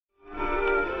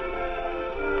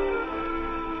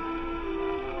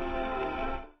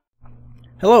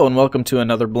Hello and welcome to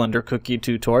another Blender Cookie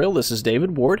tutorial. This is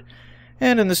David Ward,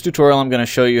 and in this tutorial I'm going to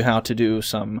show you how to do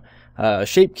some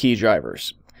shape key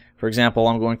drivers. For example,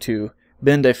 I'm going to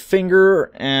bend a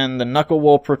finger and the knuckle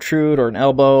will protrude, or an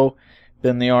elbow,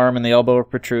 bend the arm and the elbow will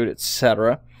protrude,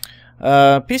 etc.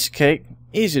 Piece of cake,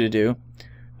 easy to do.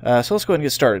 So let's go ahead and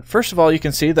get started. First of all, you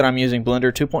can see that I'm using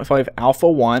Blender 2.5 Alpha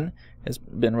 1. It's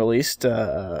been released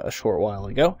a short while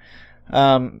ago.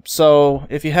 So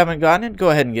if you haven't gotten it, go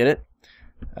ahead and get it.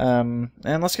 And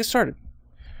let's get started.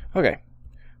 Okay,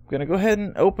 I'm going to go ahead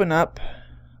and open up,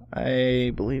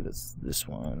 I believe it's this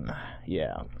one.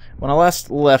 Yeah, when I last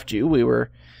left you, we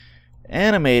were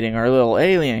animating our little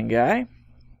alien guy,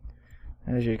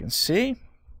 as you can see.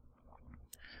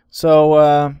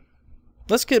 So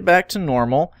let's get back to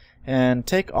normal and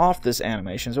take off this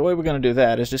animation. So the way we're going to do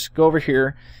that is just go over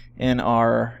here in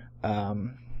our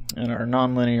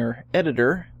nonlinear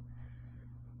editor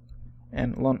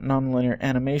and nonlinear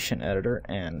animation editor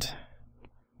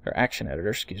or action editor,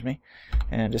 excuse me,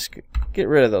 and just get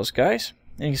rid of those guys.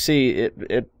 And you can see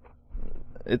it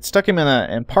stuck him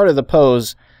in part of the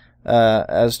pose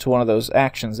as to one of those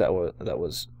actions that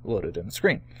was loaded in the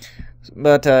screen.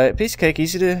 But piece of cake,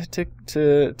 easy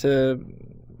to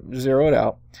zero it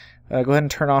out. Go ahead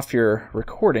and turn off your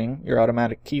recording, your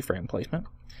automatic keyframe placement,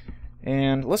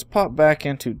 and let's pop back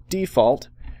into default.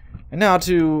 And now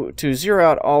to zero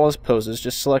out all his poses,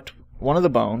 just select one of the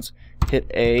bones,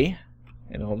 hit A,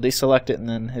 and it'll deselect it, and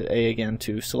then hit A again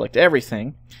to select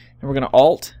everything. And we're going to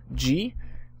Alt-G,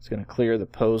 it's going to clear the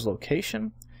pose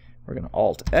location. We're going to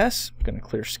Alt-S, going to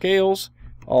clear scales.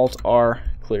 Alt-R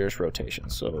clears rotation.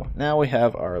 So now we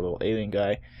have our little alien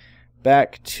guy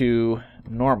back to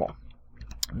normal.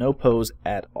 No pose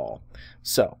at all.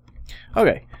 So,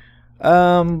 okay.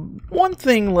 One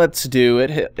thing let's do,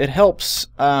 it helps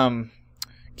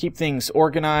keep things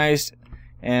organized,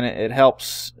 and it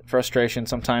helps frustration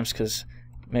sometimes because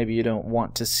maybe you don't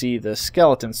want to see the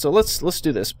skeleton. So let's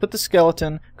do this. Put the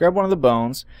skeleton, grab one of the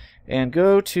bones, and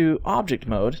go to object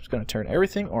mode. It's going to turn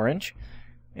everything orange,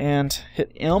 and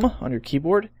hit M on your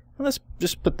keyboard, and let's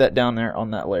just put that down there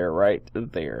on that layer right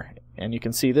there. And you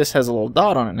can see this has a little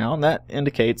dot on it now, and that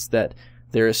indicates that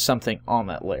there is something on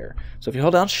that layer. So if you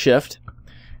hold down Shift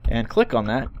and click on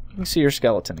that, you can see your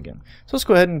skeleton again. So let's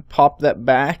go ahead and pop that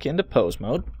back into pose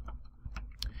mode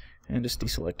and just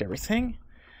deselect everything.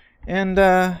 And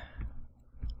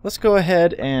let's go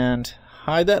ahead and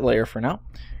hide that layer for now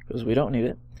because we don't need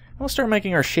it. And we'll start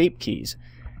making our shape keys.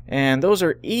 And those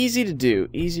are easy to do,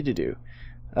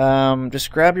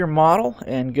 just grab your model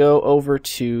and go over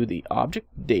to the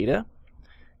object data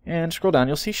and scroll down.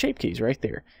 You'll see shape keys right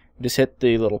there. Just hit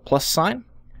the little plus sign,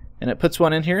 and it puts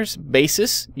one in here. It's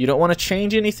basis. You don't want to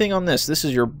change anything on this. This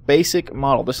is your basic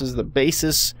model. This is the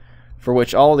basis for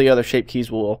which all the other shape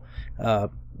keys will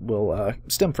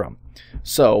stem from.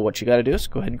 So what you got to do is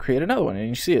go ahead and create another one, and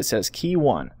you see it says key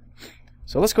 1.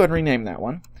 So let's go ahead and rename that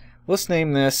one. Let's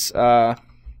name this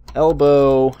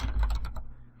elbow.L.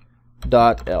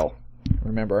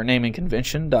 Remember our naming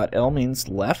convention. .L means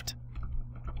left.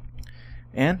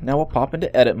 And now we'll pop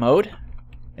into edit mode.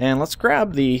 And let's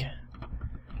grab the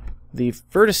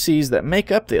vertices that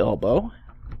make up the elbow,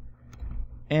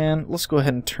 and let's go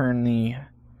ahead and turn the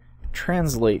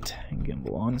translate and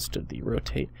gimbal on instead of the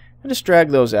rotate, and just drag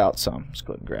those out some. Let's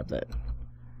go ahead and grab that.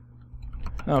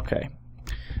 Okay,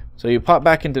 so you pop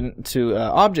back into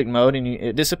object mode, and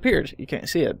it disappeared. You can't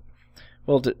see it.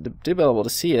 Well, to be able to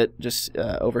see it, just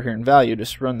over here in value,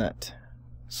 just run that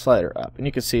slider up, and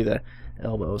you can see the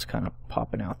elbow is kind of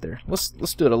popping out there. Let's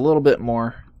do it a little bit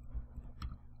more.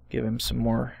 Give him some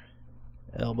more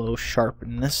elbow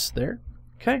sharpness there.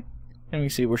 Okay, and you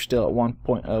see we're still at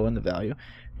 1.0 in the value.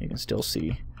 You can still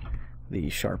see the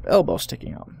sharp elbow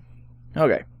sticking out.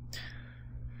 Okay.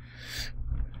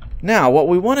 Now what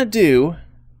we want to do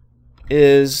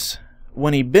is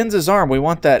when he bends his arm, we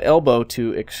want that elbow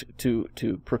to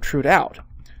protrude out.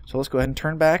 So let's go ahead and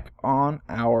turn back on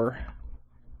our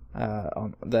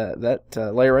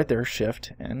that layer right there,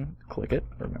 Shift, and click it,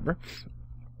 remember.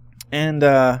 And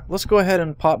let's go ahead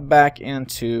and pop back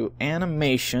into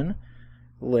animation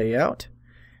layout,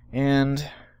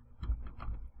 and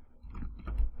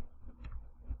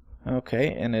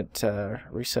okay, and it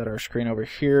reset our screen over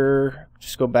here.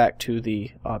 Just go back to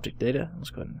the object data. Let's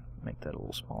go ahead and make that a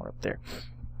little smaller up there.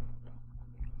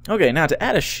 Okay, now to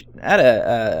add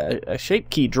a shape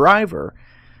key driver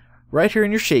right here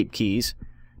in your shape keys,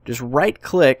 just right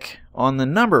click on the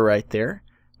number right there,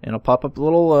 and it'll pop up a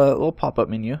little pop-up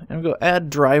menu, and we'll go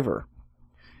add driver,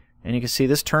 and you can see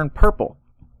this turn purple,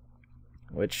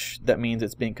 which that means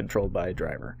it's being controlled by a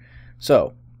driver.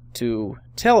 So to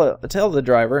tell the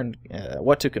driver and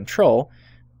what to control,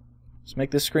 let's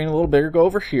make this screen a little bigger. Go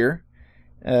over here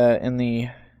in the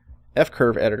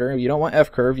F-curve editor. You don't want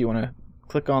F-curve. You want to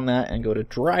click on that and go to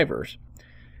drivers.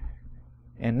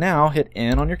 And now hit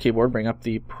N on your keyboard, bring up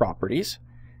the properties,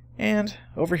 and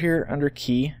over here under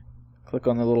key, click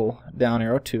on the little down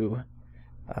arrow to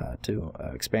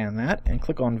expand that, and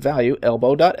click on value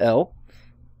elbow.L,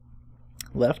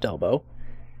 left elbow,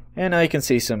 and now you can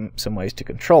see some ways to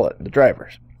control it, the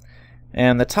drivers.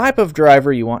 And the type of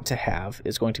driver you want to have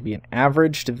is going to be an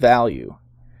averaged value.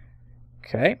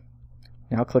 Okay,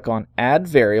 now click on add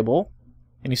variable,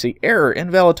 and you see error,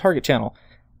 invalid target channel.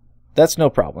 That's no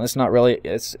problem. It's not really,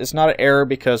 it's not an error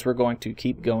because we're going to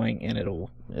keep going and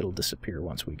it'll disappear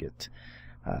once we get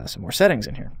some more settings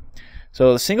in here.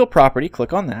 So the single property,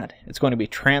 click on that. It's going to be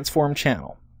transform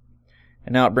channel.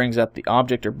 And now it brings up the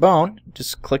object or bone.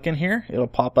 Just click in here, it'll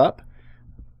pop up,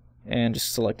 and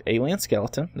just select alien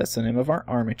skeleton. That's the name of our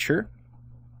armature.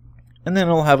 And then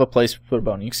it'll have a place to put a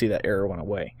bone. You can see that error went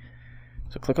away.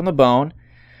 So click on the bone,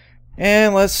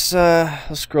 and let's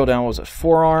scroll down. What was it?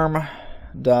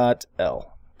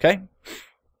 Forearm.L. Okay,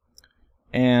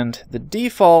 and the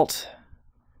default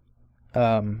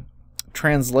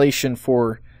translation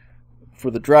for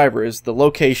the driver is the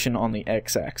location on the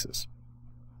x-axis.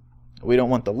 We don't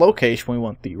want the location, we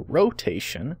want the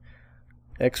rotation,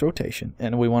 x rotation,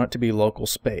 and we want it to be local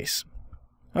space.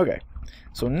 Okay,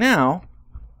 so now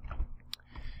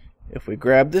if we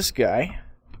grab this guy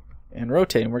and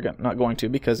rotate, and we're not going to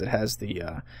because it has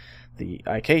the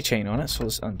IK chain on it, so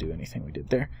let's undo anything we did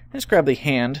there. Just grab the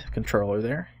hand controller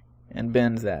there and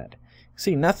bend that.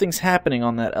 See, nothing's happening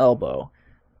on that elbow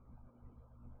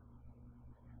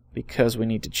because we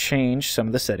need to change some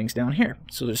of the settings down here.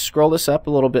 So just scroll this up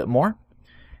a little bit more,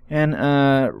 and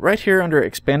right here under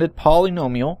expanded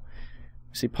polynomial,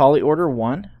 see poly order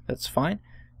 1, that's fine,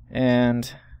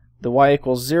 and the y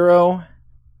equals 0,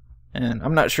 and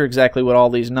I'm not sure exactly what all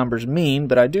these numbers mean,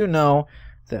 but I do know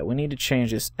that we need to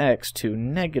change this x to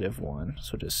 -1.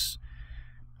 So just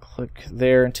click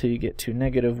there until you get to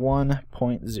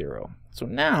 -1.0. So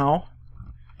now,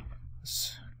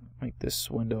 let's make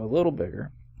this window a little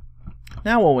bigger.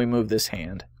 Now when we move this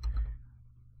hand,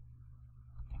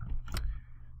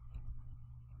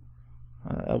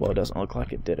 elbow doesn't look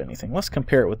like it did anything. Let's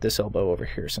compare it with this elbow over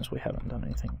here since we haven't done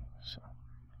anything. So.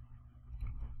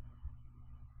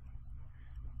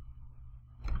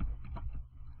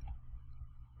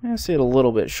 I see it a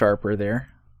little bit sharper there.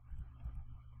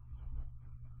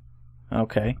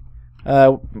 Okay.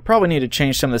 Probably need to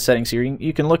change some of the settings here.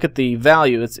 You can look at the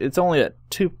value. It's only at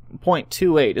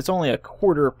 2.28. It's only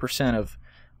 1/4% of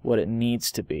what it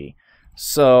needs to be.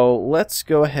 So let's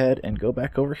go ahead and go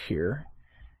back over here,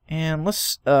 and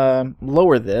let's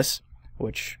lower this,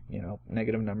 which, you know,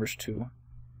 negative numbers to,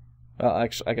 well,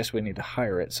 actually, I guess we need to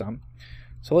higher it some.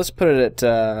 So let's put it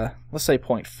at, let's say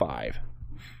 0.5.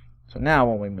 So now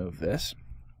when we move this,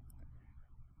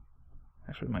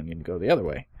 actually we might need to go the other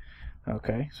way.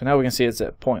 Okay, so now we can see it's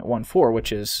at 0.14,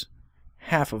 which is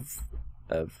half of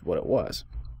what it was.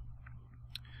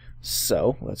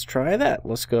 So let's try that.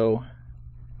 Let's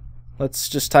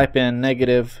just type in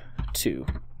 -2.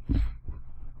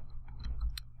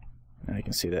 Now you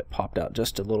can see that popped out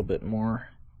just a little bit more,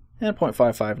 and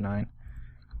 0.559.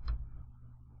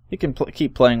 You can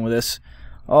keep playing with this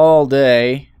all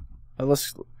day.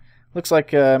 Looks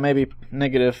like maybe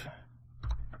 -5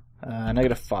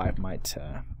 might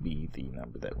be the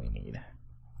number that we need.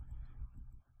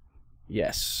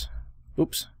 Yes.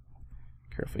 Oops.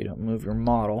 Careful you don't move your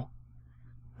model.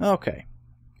 Okay.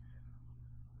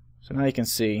 So now you can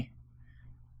see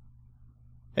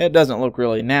it doesn't look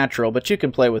really natural, but you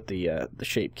can play with the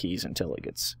shape keys until it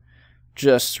gets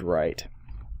just right.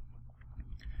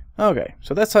 Okay,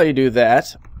 so that's how you do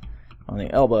that on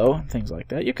the elbow, things like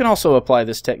that. You can also apply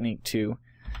this technique to,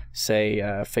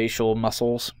 say, facial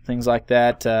muscles, things like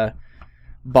that,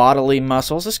 bodily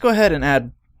muscles. Let's go ahead and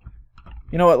add,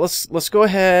 you know what, let's go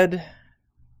ahead,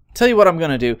 tell you what I'm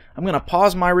going to do. I'm going to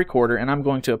pause my recorder, and I'm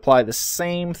going to apply the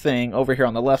same thing over here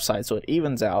on the left side so it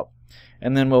evens out,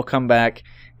 and then we'll come back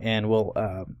and we'll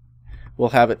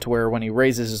have it to where when he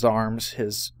raises his arms,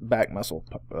 his back muscle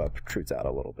protrudes out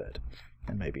a little bit,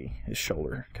 and maybe his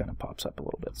shoulder kind of pops up a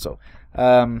little bit. So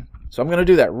I'm going to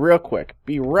do that real quick.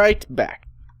 Be right back.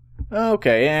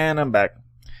 Okay, and I'm back.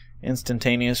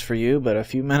 Instantaneous for you, but a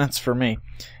few minutes for me.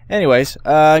 Anyways,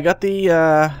 I got the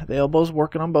elbows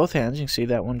working on both hands. You can see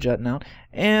that one jutting out.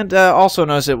 And also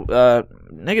notice that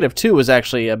 -2 is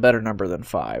actually a better number than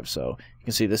 5. So you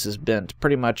can see this is bent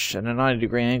pretty much at a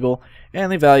 90-degree angle,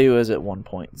 and the value is at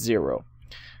 1.0.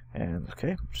 And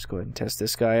okay, just go ahead and test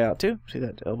this guy out too. See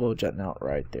that elbow jutting out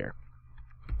right there.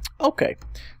 Okay,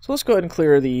 so let's go ahead and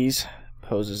clear these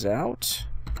poses out.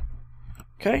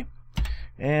 Okay,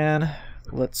 and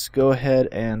let's go ahead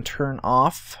and turn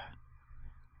off.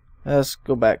 Let's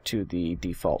go back to the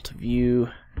default view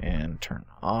and turn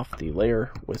off the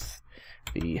layer with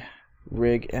the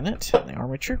rig in it, the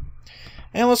armature.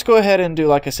 And let's go ahead and do,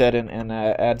 like I said, and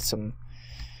add some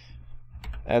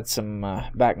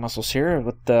back muscles here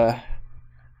with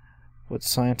what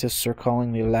scientists are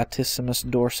calling the latissimus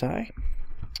dorsi.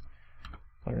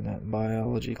 Learned that in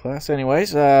biology class.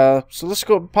 Anyways, so let's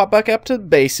go pop back up to the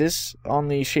bases on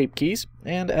the shape keys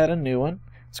and add a new one.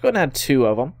 Let's go ahead and add 2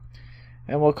 of them.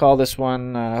 And we'll call this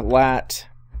one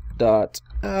lat.l,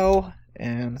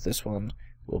 and this one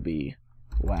will be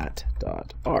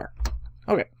lat.r.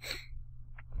 Okay.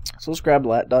 So let's grab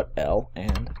lat.l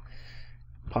and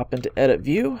pop into edit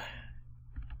view.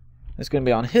 It's going to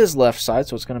be on his left side,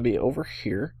 so it's going to be over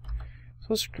here. So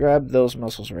let's grab those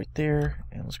muscles right there,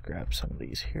 and let's grab some of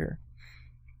these here.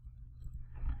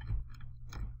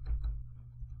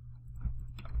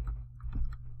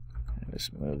 And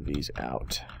just move these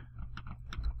out.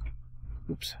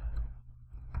 Oops.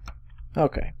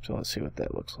 Okay, so let's see what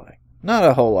that looks like. Not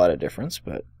a whole lot of difference,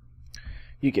 but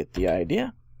you get the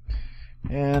idea.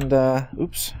 And,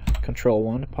 oops, Control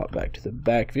 1 to pop back to the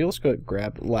back view. Let's go ahead and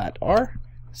grab lat R.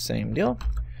 Same deal.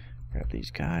 Grab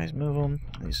these guys, move them.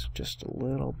 These just a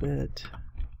little bit.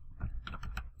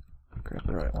 Grab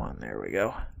the right one. There we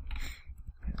go.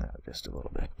 Just a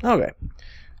little bit. Okay.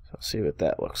 So let's see what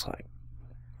that looks like.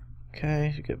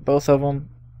 Okay, you get both of them.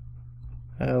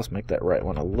 Let's make that right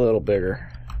one a little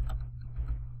bigger.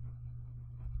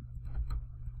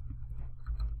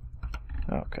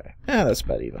 Okay. Yeah, that's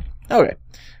about even. Okay.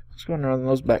 Let's go and run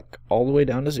those back all the way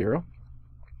down to 0.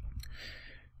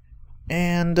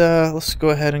 And let's go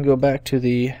ahead and go back to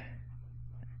the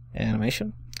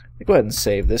animation. Go ahead and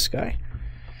save this guy.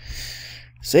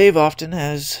 Save often,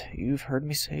 as you've heard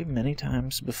me say many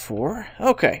times before.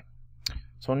 Okay.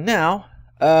 So now,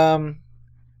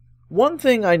 one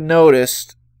thing I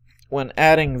noticed when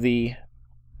adding the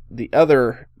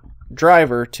other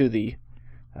driver to the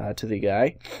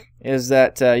guy is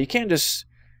that you can't just,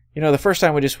 the first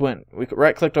time we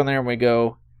right-clicked on there and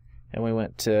we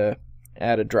went to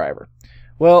add a driver.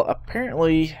 Well,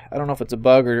 apparently, I don't know if it's a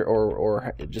bug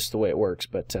or just the way it works,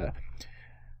 but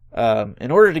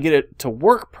in order to get it to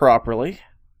work properly,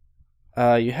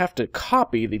 you have to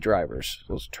copy the drivers.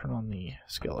 So let's turn on the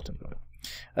skeleton.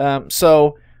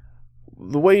 So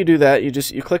the way you do that,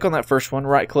 you click on that first one,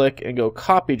 right-click, and go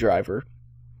copy driver.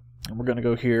 And we're going to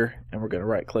go here, and we're going to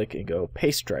right-click and go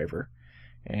paste driver,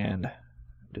 and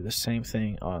do the same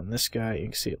thing on this guy. You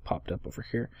can see it popped up over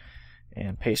here,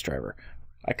 and paste driver.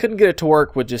 I couldn't get it to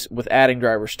work with adding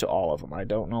drivers to all of them. I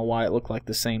don't know why it looked like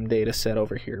the same data set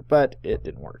over here, but it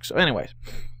didn't work. So anyways,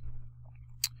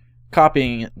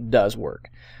 copying does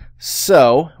work.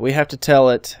 So we have to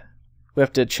tell it, we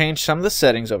have to change some of the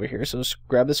settings over here. So let's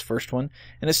grab this first one,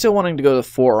 and it's still wanting to go to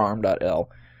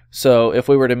forearm.l. So if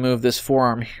we were to move this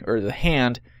forearm or the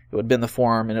hand, it would bend the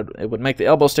forearm, and it would make the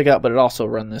elbow stick out, but it also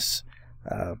run this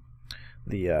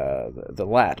the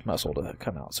lat muscle to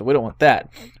come out. So we don't want that.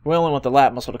 We only want the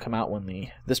lat muscle to come out when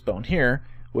this bone here,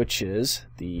 which is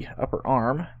the upper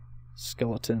arm,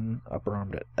 skeleton upper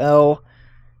arm.l,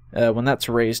 when that's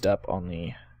raised up on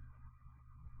the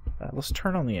let's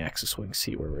turn on the axis so we can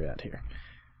see where we're at here.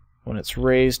 When it's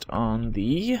raised on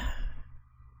the,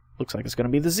 looks like it's going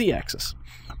to be the z-axis.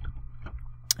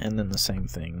 And then the same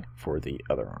thing for the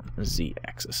other arm, the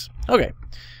z-axis. Okay,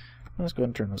 let's go ahead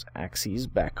and turn those axes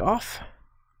back off.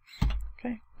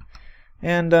 Okay,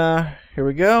 and here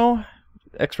we go.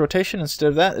 X rotation, instead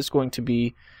of that, it's going to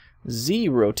be Z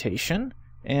rotation,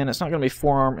 and it's not going to be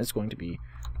forearm, it's going to be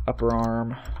upper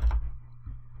arm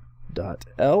dot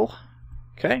L.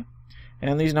 Okay,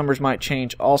 and these numbers might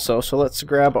change also, so let's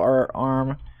grab our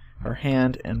arm, our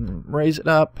hand, and raise it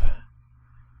up.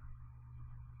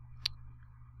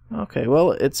 Okay,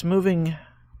 well, it's moving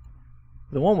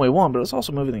the one we want, but it's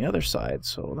also moving the other side,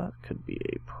 so that could be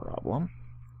a problem.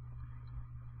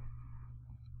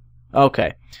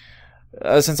 Okay,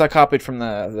 since I copied from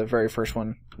the very first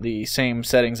one, the same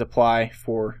settings apply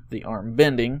for the arm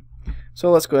bending. So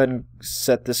let's go ahead and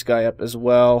set this guy up as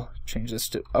well. Change this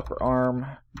to upper arm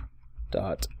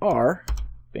dot R,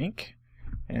 bink,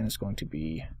 and it's going to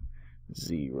be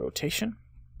Z rotation.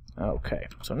 Okay,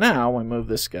 so now we move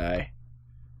this guy.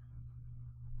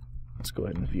 Let's go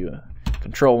ahead and view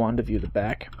Control 1 to view the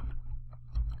back.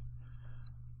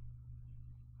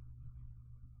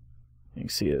 You can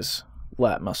see his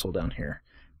lat muscle down here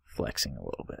flexing a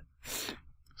little bit.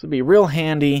 So it'd be real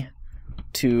handy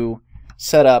to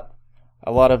set up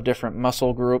a lot of different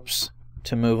muscle groups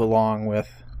to move along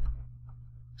with.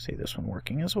 See this one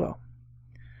working as well.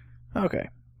 Okay,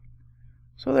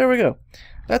 so there we go.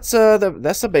 That's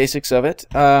the basics of it.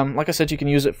 Like I said, you can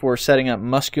use it for setting up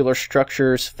muscular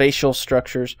structures, facial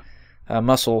structures,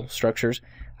 muscle structures.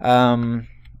 Pretty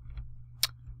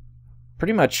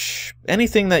much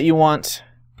anything that you want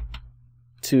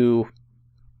to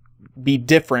be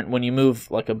different when you move,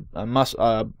 like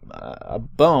a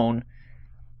bone.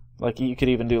 Like you could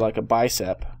even do like a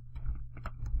bicep.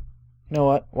 You know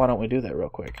what? Why don't we do that real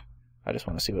quick? I just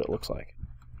want to see what it looks like.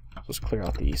 Let's clear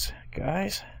out these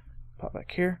guys. Pop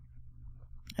back here.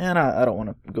 And I don't want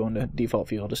to go into default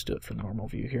view. I'll just do it from normal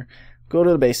view here. Go to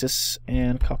the basis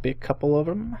and copy a couple of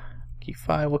them. Key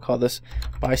 5. We'll call this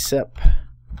bicep.l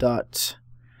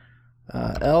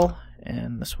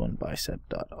and this one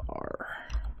bicep.r.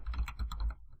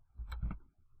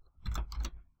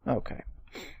 Okay.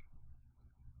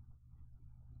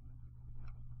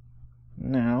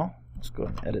 Now, let's go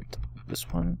ahead and edit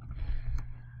this one.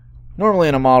 Normally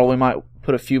in a model we might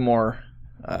put a few more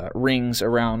rings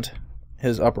around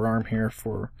his upper arm here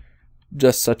for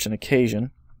just such an occasion.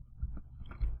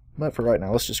 But for right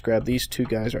now, let's just grab these two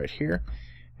guys right here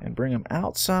and bring them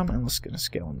out some, and let's gonna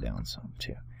scale them down some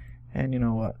too. And you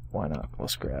know what? Why not?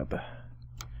 Let's grab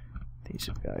these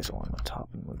guys along the top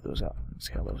and move those out and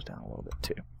scale those down a little bit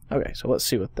too. Okay, so let's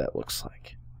see what that looks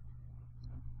like.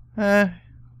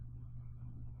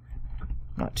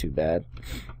 Not too bad.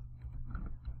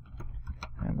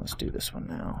 And let's do this one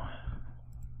now.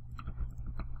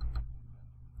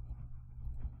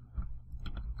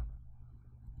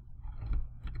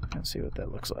 And see what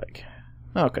that looks like.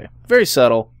 Okay, very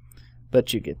subtle,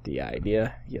 but you get the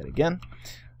idea yet again.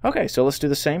 Okay, so let's do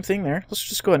the same thing there. Let's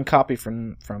just go ahead and copy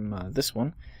from this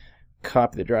one.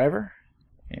 Copy the driver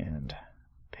and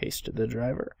paste the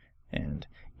driver. And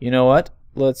you know what?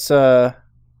 Let's undo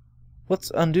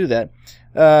that.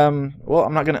 Well,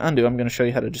 I'm not going to undo. I'm going to show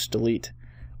you how to just delete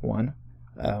one.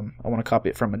 I want to copy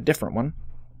it from a different one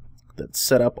that's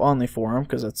set up on the forearm,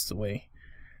 because that's the way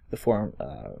the forearm,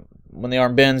 when the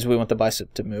arm bends, we want the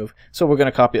bicep to move. So we're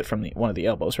going to copy it from one of the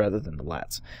elbows rather than the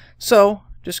lats. So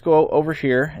just go over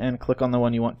here and click on the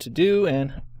one you want to do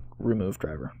and remove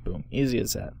driver. Boom. Easy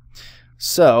as that.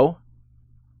 So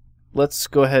let's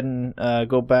go ahead and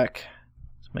go back.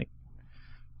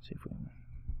 See if we can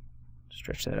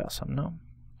stretch that out some. No?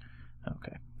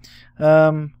 Okay.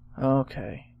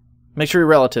 Okay. Make sure your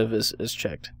relative is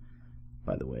checked,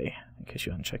 by the way, in case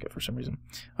you uncheck it for some reason.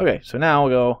 Okay, so now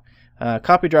we'll go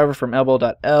copy driver from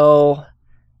elbow.l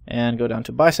and go down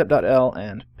to bicep.l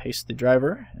and paste the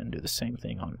driver and do the same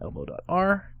thing on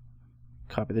elbow.r.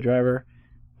 Copy the driver,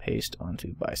 paste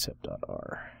onto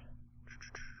bicep.r.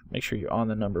 Make sure you're on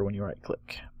the number when you right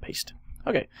click. Paste.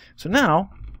 Okay, so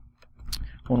now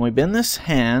when we bend this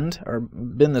hand, or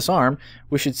bend this arm,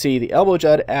 we should see the elbow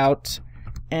jut out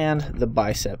and the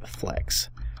bicep flex.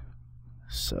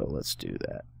 So let's do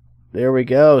that. There we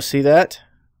go. See that?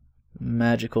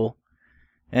 Magical.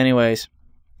 Anyways,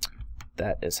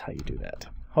 that is how you do that.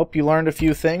 Hope you learned a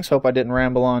few things. Hope I didn't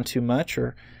ramble on too much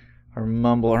or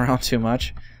mumble around too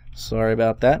much. Sorry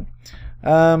about that.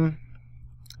 And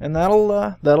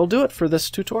that'll do it for this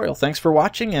tutorial. Thanks for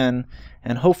watching, and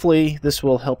hopefully this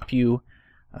will help you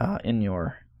in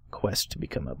your quest to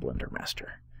become a Blender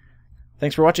master.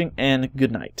 Thanks for watching, and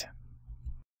good night.